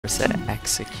Said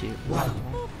execute. Well,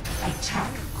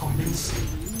 attack commencing.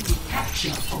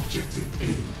 Capture objective A.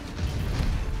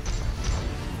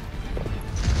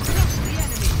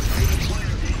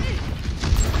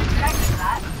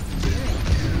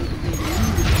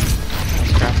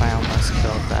 Crap, I almost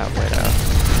killed that widow.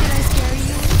 Did I scare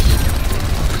you?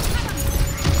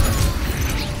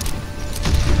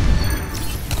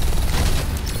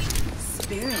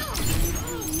 Spirit.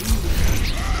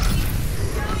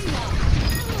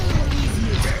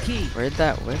 Where'd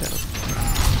that widow?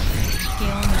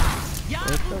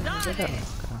 Where'd the widow go?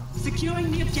 Securing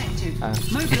the objective. Oh.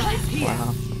 Mobilize here.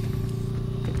 Wow.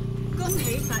 Go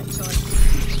take that choice.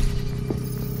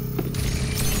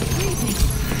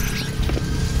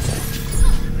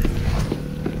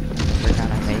 We're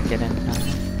gonna make it in time.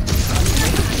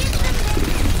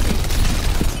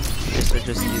 Guess we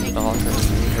just used all her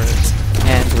reverts.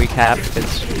 And we capped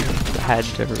because she had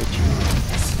to retreat.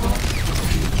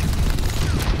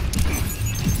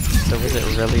 So was it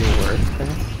really worth it?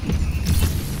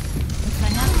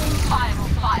 I will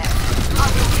fire. I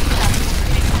will be done with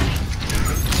victory.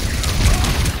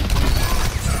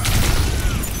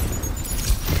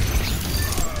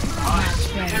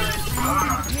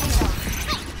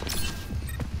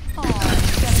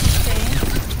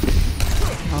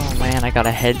 Oh man, I got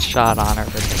a headshot on her,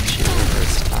 but then she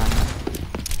reversed time.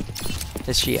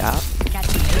 Is she out?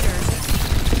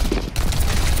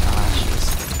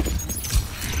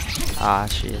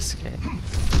 She escaped.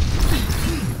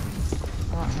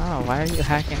 Oh no, why are you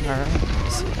hacking her up?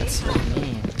 That's so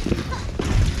mean.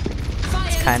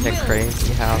 It's kinda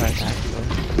crazy how that happened.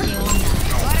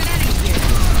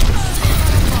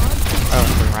 Oh,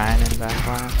 for Ryan in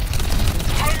backline.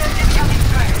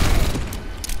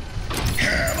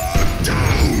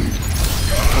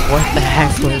 What the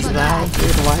heck was that,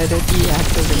 dude? Why did he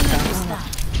activate that?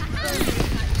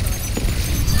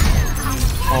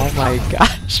 Oh my gosh.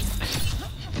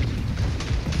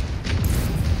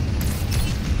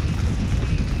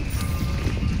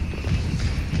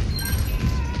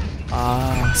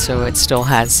 So it still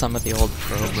has some of the old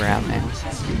programming.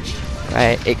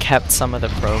 Right, it kept some of the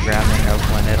programming of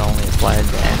when it only applied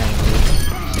to enemies.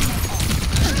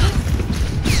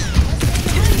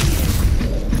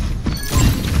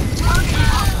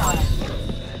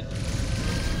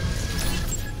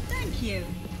 Thank you.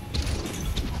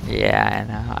 Yeah, I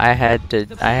know. I had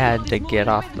to get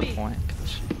off the point.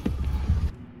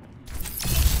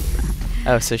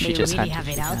 Oh, so she just really hunted have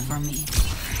it you out down. for me.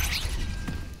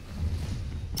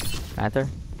 Either? An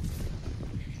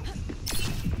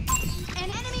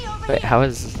enemy over Wait, how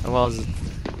is... well,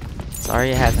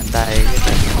 sorry I haven't died.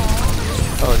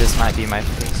 Oh, this might be my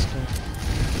first.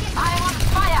 I am on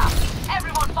fire.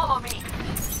 Everyone follow me.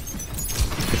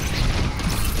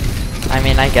 I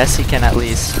mean, I guess he can at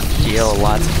least deal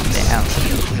lots of damage.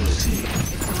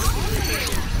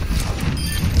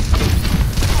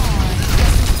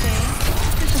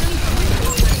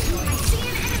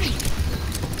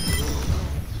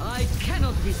 I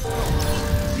cannot be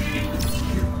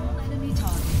enemy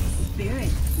target.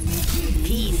 Spirit.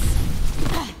 Peace.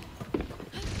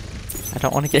 I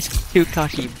don't want to get too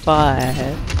cocky, but...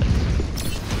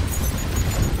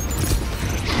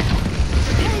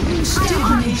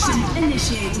 Detonation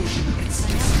initiated.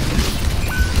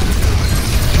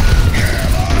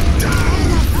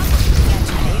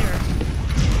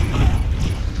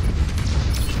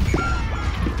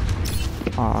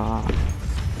 Aww.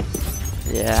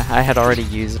 Yeah, I had already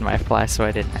used my flash, so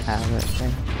I didn't have it.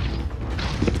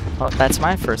 Oh, that's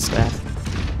my first step.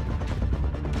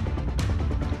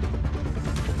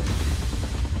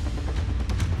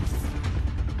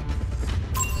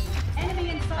 Enemy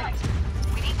in sight.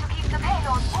 We need to keep the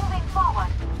payload moving forward.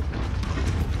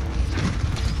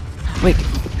 Wait,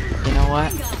 you know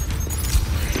what?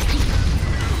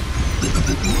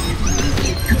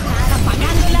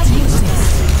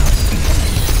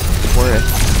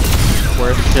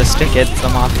 Worth just to get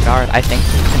them off guard. I think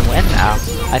we can win now.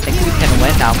 I think we can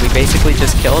win now. We basically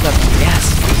just killed him. Yes!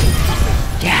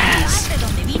 Yes!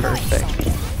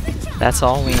 Perfect. That's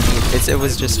all we need. It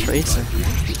was just Tracer.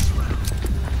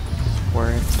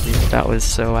 Worth, dude. That was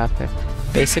so epic.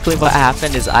 Basically what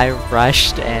happened is I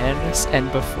rushed in,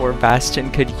 and before Bastion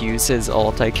could use his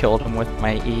ult, I killed him with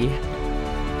my E.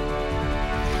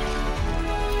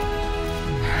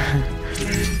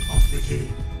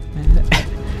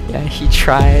 Yeah, he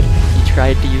tried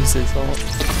to use his ult.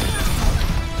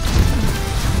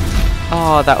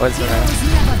 Oh, that was You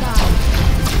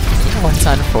know what's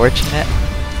unfortunate?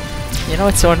 You know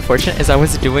what's so unfortunate is I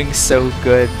was doing so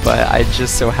good, but I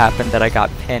just so happened that I got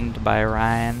pinned by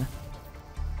Ryan.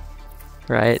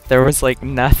 Right? There was like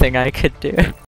nothing I could do.